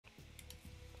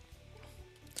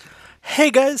Hey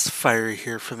guys, Fiery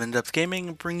here from InDepth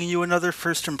Gaming, bringing you another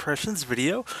First Impressions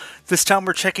video. This time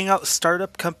we're checking out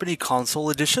Startup Company Console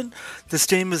Edition. This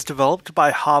game is developed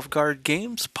by Havgard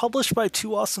Games, published by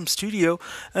Two Awesome Studio,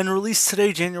 and released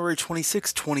today, January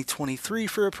 26, 2023,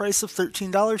 for a price of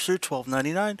 $13 or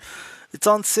 $12.99. It's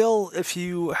on sale if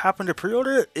you happen to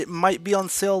pre-order it. It might be on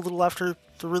sale a little after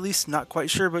the release, not quite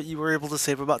sure, but you were able to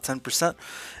save about 10%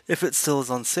 if it still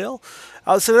is on sale.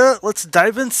 So let's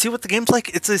dive in, see what the game's like.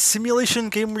 It's a simulation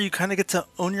game where you kind of get to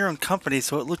own your own company,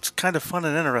 so it looks kind of fun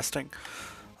and interesting.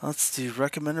 Let's do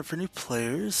recommended for new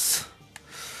players.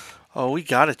 Oh, we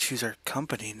gotta choose our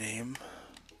company name.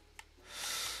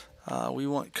 We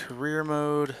want career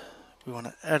mode. We want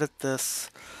to edit this.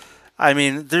 I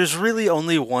mean, there's really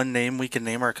only one name we can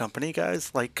name our company, guys.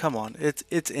 Like, come on, it's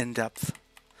InDepth.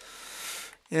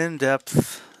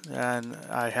 InDepth, and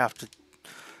I have to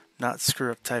not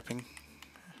screw up typing.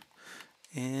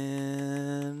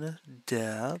 InDepth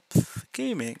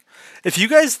Gaming. If you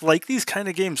guys like these kind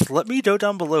of games, let me know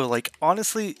down below. Like,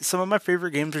 honestly, some of my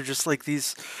favorite games are just like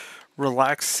these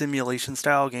relaxed simulation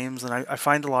style games, and I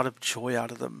find a lot of joy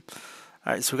out of them.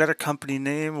 Alright, so we got our company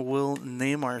name. We'll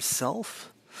name ourselves.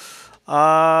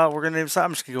 We're gonna name something.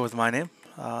 I'm just gonna go with my name.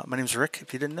 My name's Rick,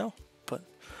 if you didn't know. But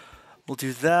we'll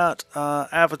do that.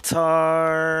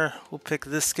 Avatar. We'll pick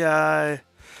this guy.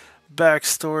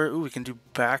 Backstory. Ooh, we can do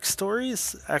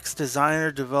backstories.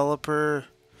 Ex-designer, developer,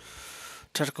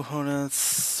 technical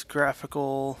components,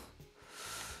 graphical.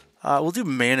 We'll do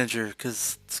manager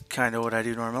because it's kind of what I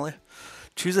do normally.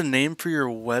 Choose a name for your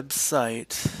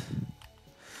website.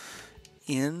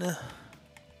 InDepth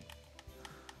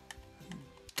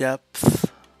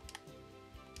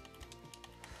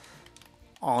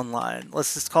Online.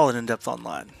 Let's just call it InDepth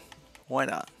Online. Why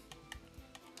not?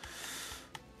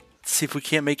 Let's see if we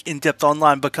can't make InDepth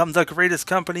Online become the greatest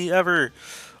company ever.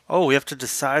 Oh, we have to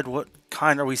decide what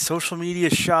kind. Are we social media,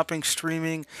 shopping,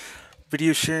 streaming,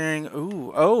 video sharing?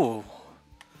 Ooh, oh.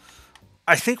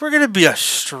 I think we're going to be a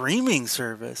streaming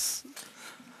service.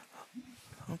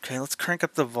 Okay, let's crank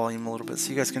up the volume a little bit so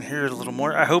you guys can hear it a little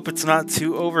more. I hope it's not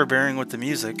too overbearing with the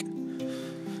music.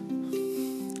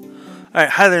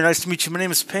 Alright, hi there, nice to meet you. My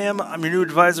name is Pam. I'm your new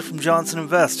advisor from Johnson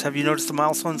Invest. Have you noticed the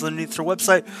milestones underneath their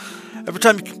website? Every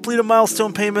time you complete a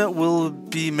milestone payment will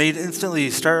be made instantly.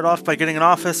 You start off by getting an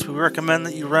office. We recommend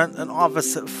that you rent an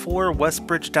office at 4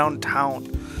 Westbridge downtown.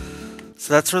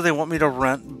 So that's where they want me to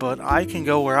rent, but I can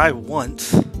go where I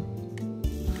want.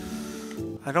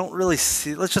 I don't really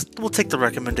see... we'll take the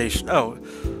recommendation. Oh,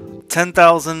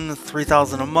 $10,000,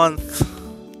 $3,000 a month.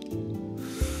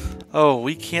 Oh,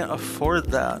 we can't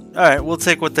afford that. Alright, we'll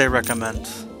take what they recommend.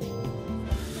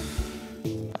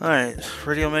 Alright,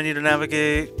 radio menu to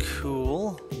navigate.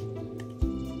 Cool.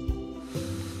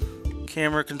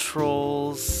 Camera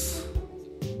controls.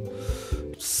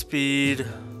 Speed.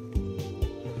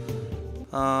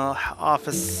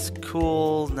 Office,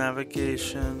 cool.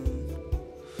 Navigation.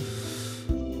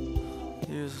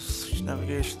 Use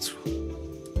navigation.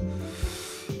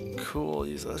 Cool,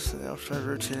 use this outside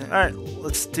routine. Alright,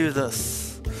 let's do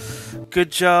this.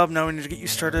 Good job. Now we need to get you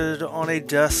started on a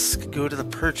desk. Go to the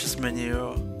purchase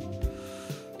menu.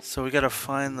 So we gotta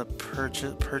find the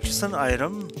purchase an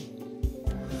item.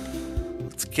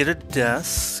 Let's get a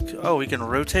desk. Oh, we can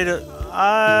rotate it.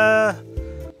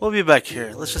 We'll be back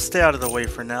here. Let's just stay out of the way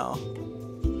for now.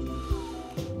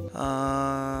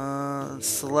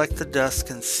 Select the desk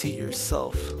and seat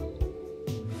yourself.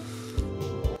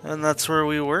 And that's where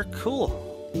we work. Cool.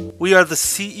 We are the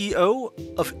CEO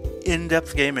of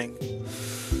InDepth Gaming.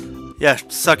 Yeah,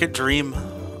 suck it, dream.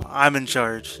 I'm in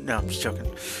charge. No, I'm just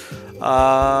joking.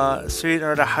 Sweet. In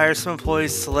order to hire some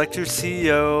employees, select your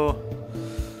CEO.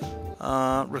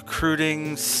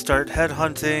 Recruiting, start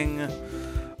headhunting.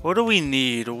 What do we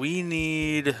need? We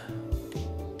need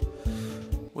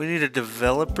a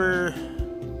developer.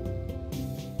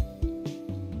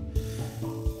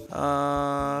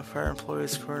 Fire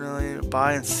employees coordinate,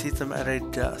 buy and seat them at a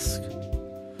desk.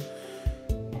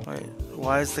 Wait,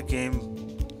 why is the game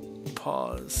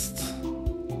paused?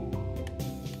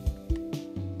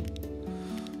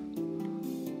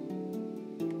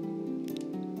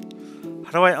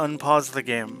 How do I unpause the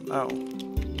game? Oh.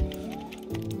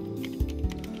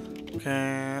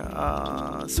 Okay,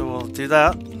 so we'll do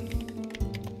that.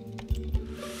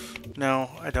 No,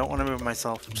 I don't want to move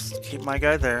myself. Just keep my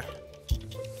guy there.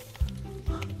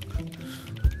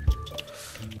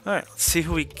 Alright, let's see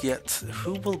who we get.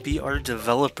 Who will be our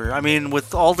developer? I mean,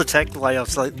 with all the tech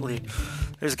layouts lately,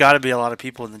 there's got to be a lot of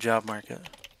people in the job market.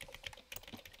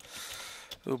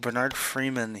 Ooh, Bernard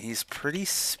Freeman. He's pretty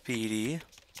speedy.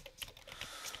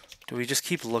 Do we just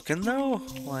keep looking, though?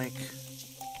 Like...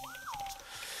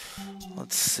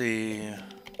 Let's see.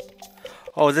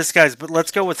 Oh, this guy's, but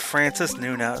let's go with Francis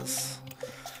Nunez.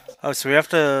 Oh, so we have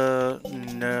to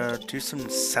do some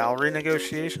salary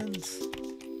negotiations?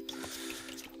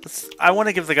 I want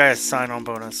to give the guy a sign-on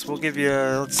bonus. We'll give you,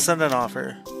 let's send an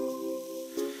offer.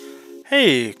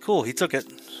 Hey, cool, he took it.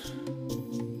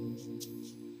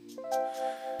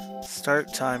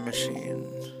 Start time machine.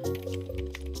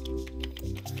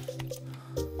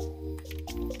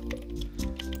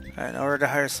 Alright, now we're to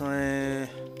hire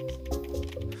somebody.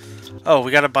 Oh,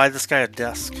 we gotta buy this guy a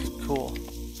desk. Cool.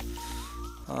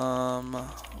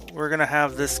 We're gonna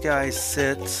have this guy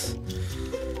sit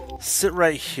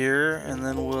right here, and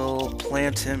then we'll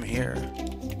plant him here.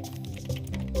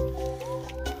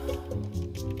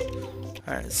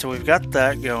 Alright, so we've got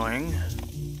that going.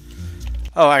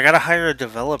 Oh, I gotta hire a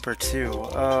developer too.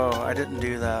 Oh, I didn't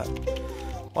do that.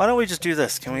 Why don't we just do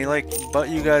this? Can we like butt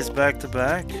you guys back to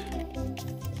back?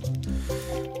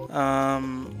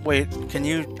 Wait, can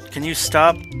you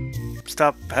stop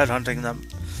headhunting them?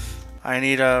 I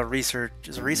need a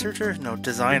researcher? No,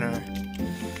 designer.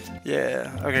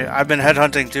 Yeah, okay, I've been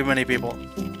headhunting too many people.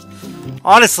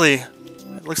 Honestly,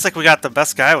 it looks like we got the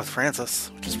best guy with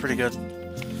Francis, which is pretty good.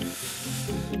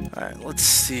 Alright, let's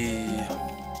see.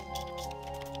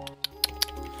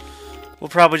 We'll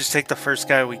probably just take the first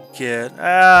guy we get.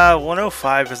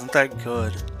 105 isn't that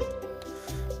good.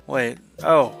 Wait,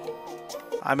 oh.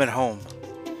 I'm at home.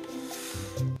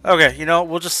 Okay, you know,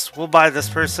 we'll buy this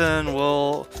person.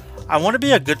 I want to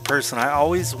be a good person. I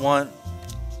always want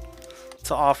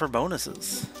to offer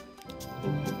bonuses.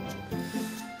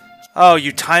 Oh,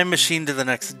 you time machine to the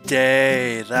next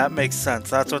day. That makes sense.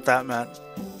 That's what that meant.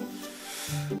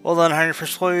 Well done, hiring your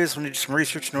first employees. We need some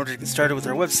research in order to get started with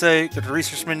our website. Go to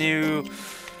research menu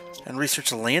and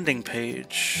research a landing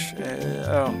page.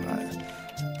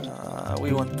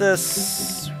 We want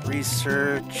this.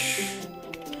 Research.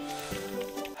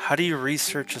 How do you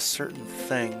research a certain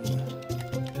thing?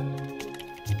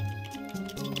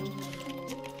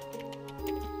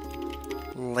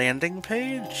 Landing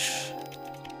page?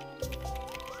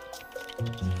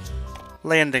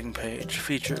 Landing page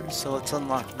features. So let's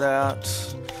unlock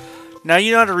that. Now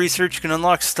you know how to research. You can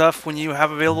unlock stuff when you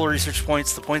have available research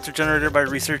points. The points are generated by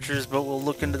researchers, but we'll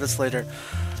look into this later.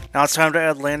 Now it's time to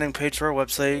add landing page to our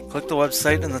website. Click the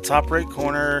website in the top right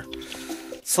corner.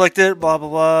 Select it, blah, blah,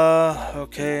 blah.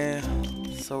 Okay,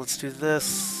 so let's do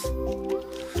this.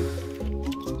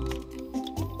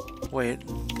 Wait.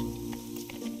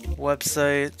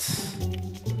 Website.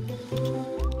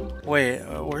 Wait,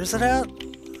 where's it at?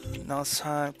 Now it's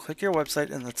time. Click your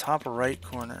website in the top right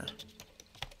corner.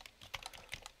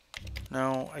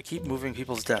 No, I keep moving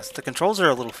people's desks. The controls are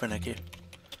a little finicky.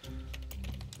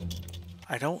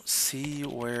 I don't see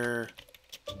where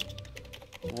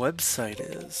website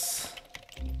is.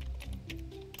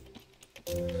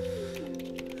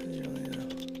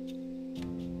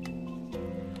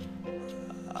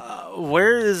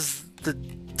 Where is the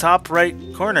top right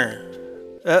corner?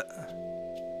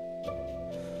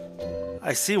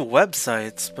 I see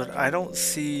websites, but I don't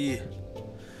see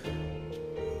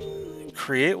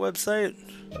create website.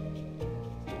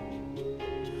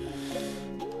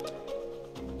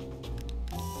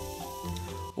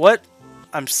 What?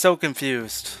 I'm so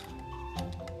confused.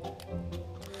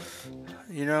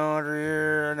 You know, over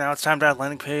here, now it's time to add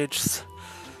landing page.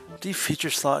 Do feature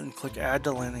slot and click add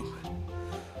to landing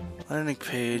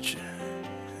page.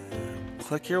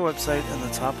 Click your website in the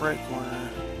top right corner.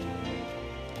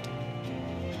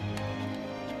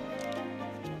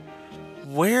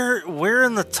 Where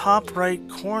in the top right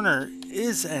corner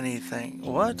is anything?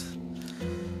 What?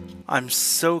 I'm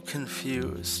so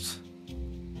confused.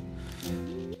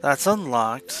 That's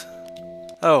unlocked.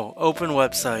 Oh, open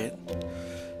website.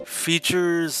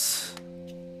 Features.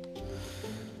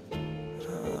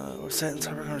 Website and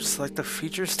top right corner. Select the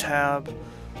features tab.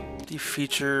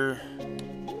 Defeature.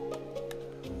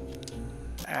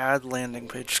 Add landing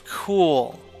page.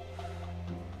 Cool.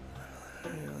 I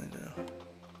really do.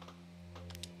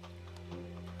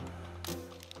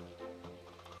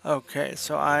 Okay,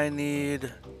 so I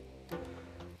need.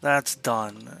 That's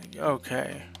done.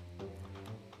 Okay.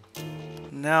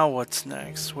 Now what's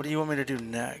next? What do you want me to do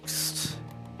next?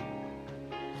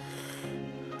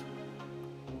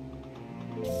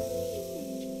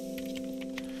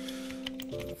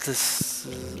 This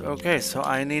is, okay, so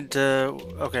I need to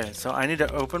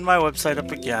open my website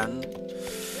up again,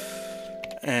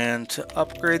 and to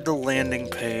upgrade the landing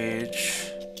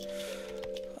page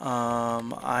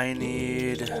I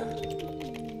need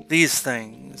these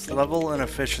things, level and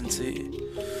efficiency.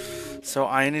 So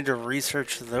I need to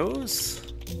research those.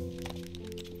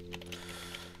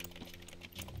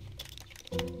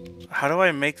 how do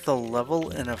I make the level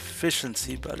and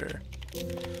efficiency better?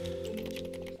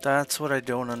 That's what I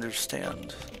don't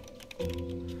understand.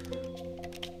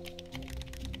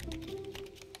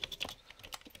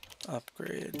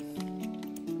 Upgrade.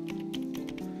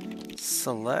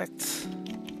 Select.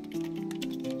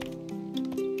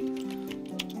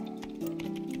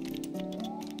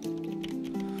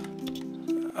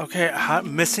 Okay,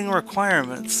 missing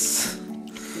requirements.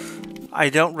 I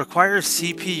don't require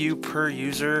CPU per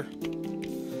user.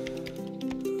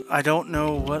 I don't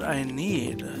know what I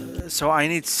need. So I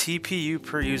need CPU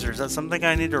per user. Is that something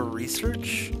I need to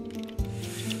research?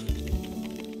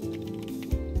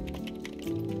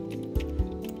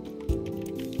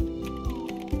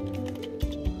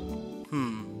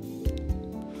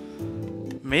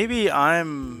 Maybe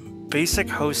I'm basic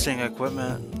hosting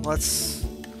equipment.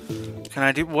 Can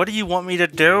I do, what do you want me to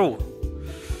do?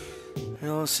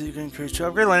 So you can create your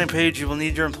upgrade landing page. You will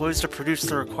need your employees to produce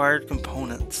the required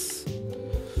components.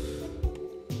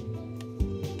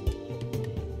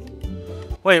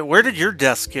 Wait, where did your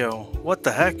desk go? What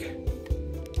the heck?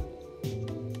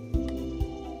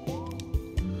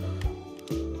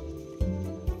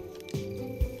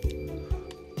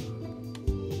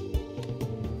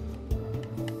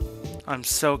 I'm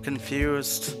so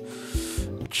confused.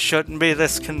 It shouldn't be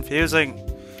this confusing.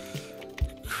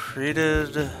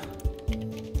 Created...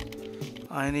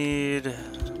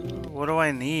 What do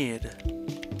I need?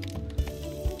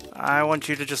 I want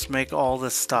you to just make all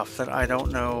this stuff that I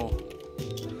don't know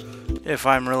if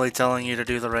I'm really telling you to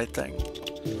do the right thing.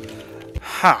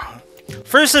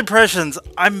 First impressions,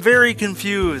 I'm very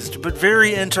confused, but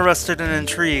very interested and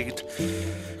intrigued.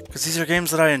 Because these are games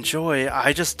that I enjoy.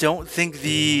 I just don't think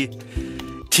the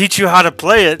teach you how to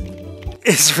play it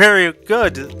is very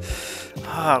good.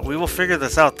 We will figure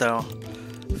this out though.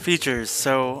 Features,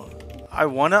 so I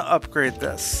want to upgrade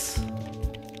this.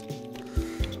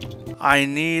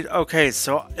 Okay,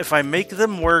 so if I make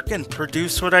them work and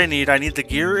produce what I need the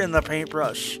gear and the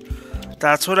paintbrush.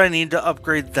 That's what I need to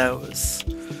upgrade those.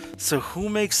 So who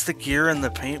makes the gear and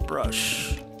the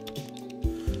paintbrush?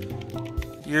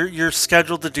 You're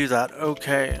scheduled to do that.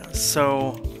 Okay,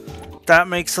 so that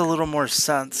makes a little more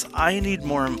sense. I need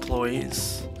more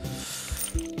employees.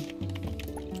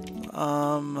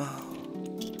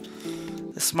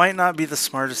 This might not be the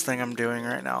smartest thing I'm doing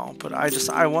right now, but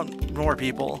I want more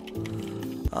people.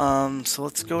 So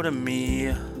let's go to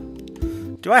me.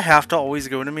 Do I have to always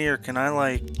go to me, or can I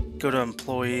like go to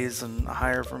employees and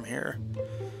hire from here?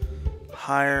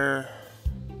 Hire.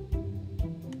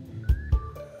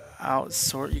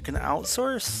 Outsource. You can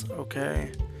outsource?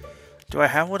 Okay. Do I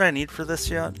have what I need for this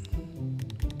yet?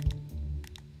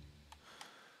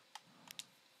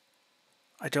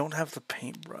 I don't have the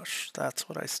paintbrush. That's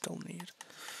what I still need.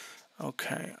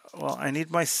 Okay. Well, I need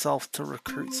myself to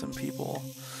recruit some people.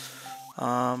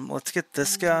 Let's get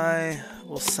this guy.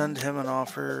 We'll send him an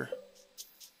offer.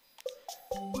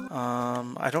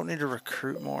 I don't need to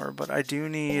recruit more, but I do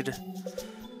need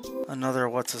another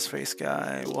what's-his-face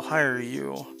guy. We'll hire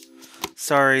you.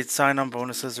 Sorry, sign-on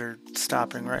bonuses are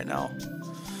stopping right now.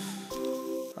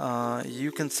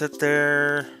 You can sit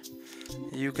there.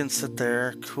 You can sit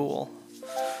there. Cool.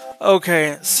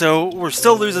 Okay, so we're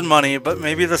still losing money, but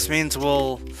maybe this means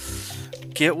we'll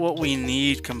get what we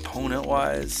need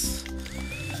component-wise.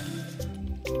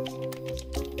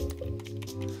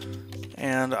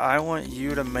 And I want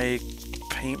you to make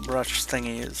paintbrush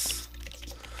thingies.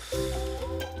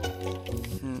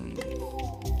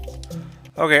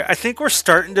 Okay, I think we're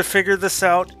starting to figure this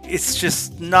out. It's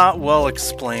just not well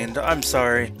explained. I'm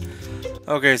sorry.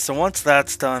 Okay, so once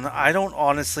that's done, I don't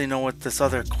honestly know what this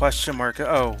other question mark...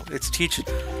 Oh, it's teaching...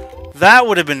 That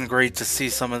would have been great to see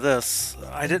some of this.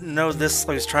 I didn't know this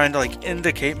was trying to, like,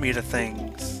 indicate me to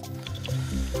things.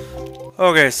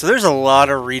 Okay, so there's a lot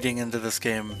of reading into this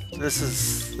game. This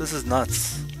is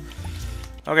nuts.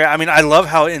 Okay, I mean, I love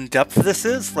how in-depth this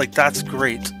is. Like, that's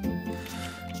great.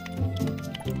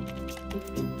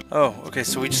 Oh, okay,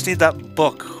 so we just need that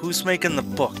book. Who's making the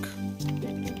book?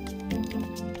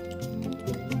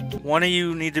 One of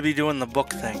you need to be doing the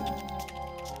book thing.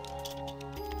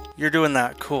 You're doing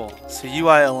that, cool. So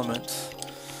UI elements.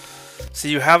 So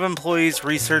you have employees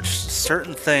research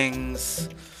certain things,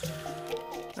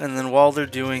 and then while they're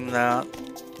doing that,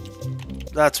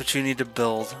 that's what you need to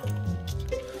build.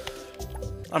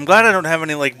 I'm glad I don't have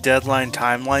any like deadline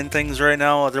timeline things right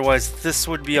now, otherwise this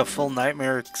would be a full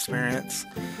nightmare experience.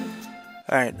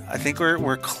 Alright, I think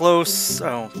we're close.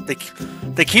 Oh,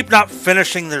 they keep not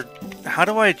finishing their... How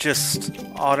do I just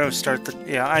auto start the...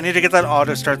 Yeah, I need to get that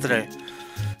auto start today.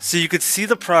 So you could see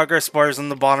the progress bars on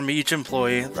the bottom of each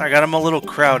employee. I got them a little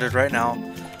crowded right now.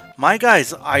 My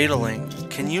guy's idling.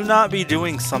 Can you not be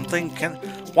doing something?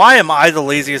 Why am I the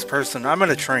laziest person? I'm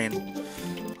gonna train.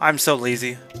 I'm so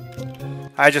lazy.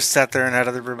 I just sat there and had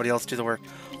everybody else do the work.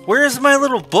 Where is my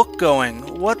little book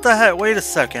going? What the heck? Wait a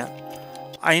second.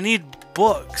 I need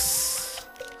books.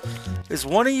 Is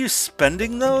one of you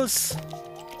spending those?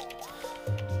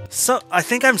 So I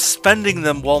think I'm spending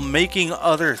them while making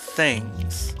other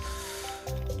things.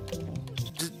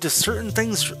 Do certain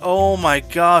things... Oh my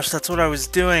gosh, that's what I was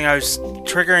doing. I was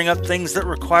triggering up things that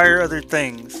require other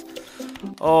things.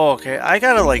 Oh, okay. I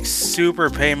gotta like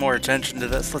super pay more attention to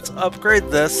this. Let's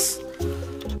upgrade this.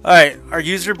 Alright, our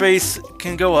user base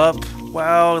can go up.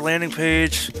 Wow, landing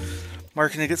page.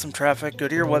 Marketing to get some traffic. Go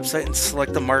to your website and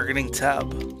select the marketing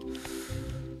tab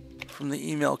from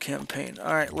the email campaign.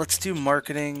 Alright, let's do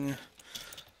marketing.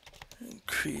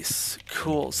 Increase.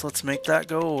 Cool, so let's make that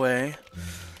go away.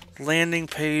 Landing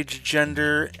page,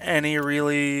 gender, any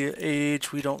really,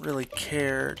 age, we don't really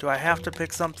care. Do I have to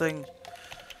pick something?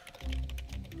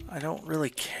 I don't really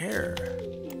care.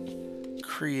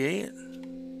 Create.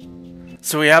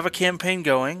 So we have a campaign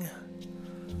going.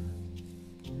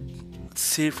 Let's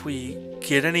see if we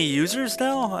get any users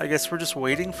now. I guess we're just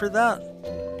waiting for that.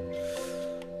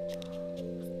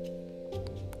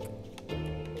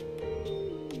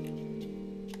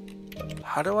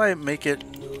 How do I make it?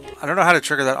 I don't know how to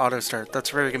trigger that auto start.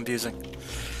 That's very confusing.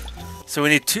 So we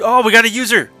need two. Oh, we got a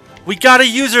user. We got a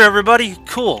user, everybody.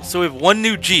 Cool. So we have one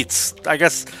new Jeets. I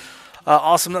guess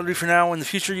awesome. That'll be for now. In the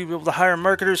future, you'll be able to hire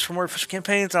marketers for more efficient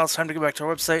campaigns. Now it's time to go back to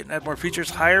our website and add more features.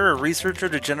 Hire a researcher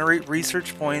to generate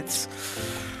research points.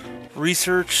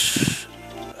 Research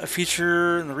a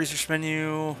feature in the research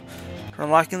menu. For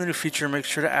unlocking the new feature, make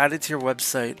sure to add it to your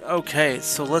website. Okay,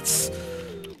 so let's...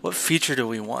 What feature do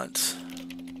we want?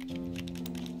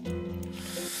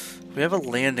 We have a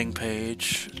landing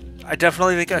page. I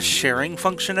definitely think a sharing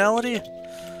functionality,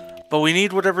 but we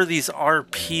need whatever these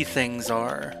RP things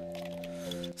are.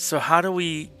 So how do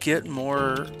we get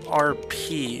more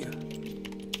RP?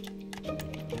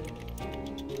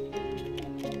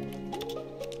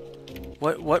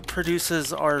 What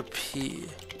produces RP?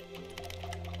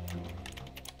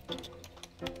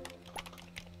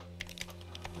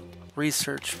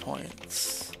 Research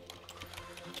points.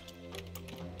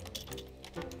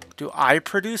 Do I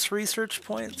produce research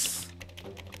points?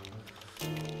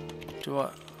 Do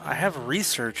I have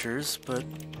researchers, but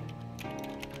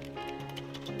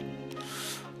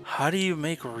how do you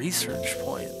make research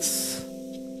points?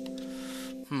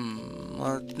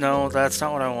 No, that's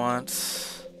not what I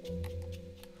want.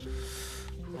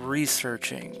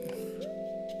 Researching.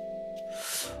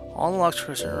 All unlocked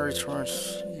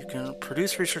resource. You can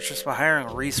produce researchers by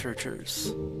hiring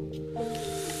researchers.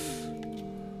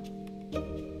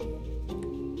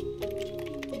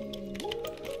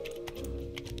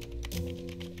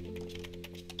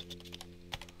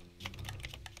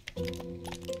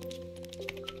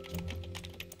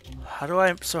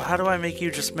 How do I make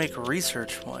you just make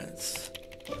research points?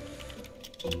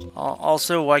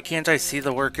 Also, why can't I see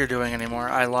the work you're doing anymore?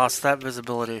 I lost that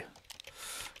visibility.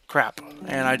 Crap.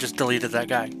 And I just deleted that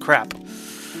guy. Crap.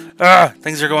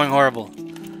 Things are going horrible.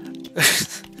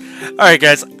 Alright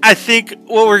guys, I think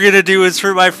what we're going to do is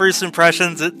for my first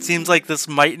impressions, it seems like this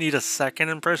might need a second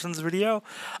impressions video.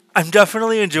 I'm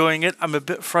definitely enjoying it. I'm a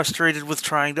bit frustrated with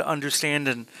trying to understand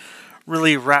and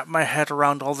really wrap my head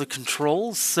around all the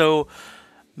controls, so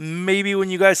maybe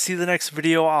when you guys see the next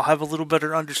video I'll have a little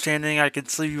better understanding. I can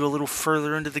see you a little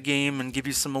further into the game and give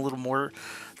you some a little more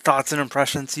thoughts and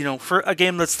impressions. You know, for a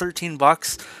game that's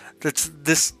 $13, that's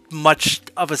this much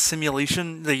of a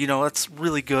simulation, that, you know, that's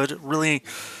really good. Really,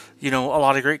 you know, a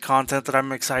lot of great content that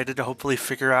I'm excited to hopefully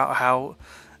figure out how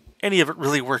any of it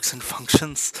really works and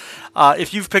functions.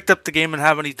 If you've picked up the game and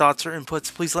have any thoughts or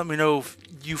inputs, please let me know if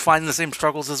you find the same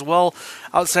struggles as well.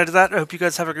 Outside of that, I hope you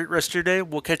guys have a great rest of your day.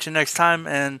 We'll catch you next time,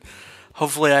 and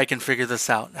hopefully I can figure this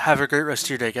out. Have a great rest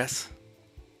of your day, guys.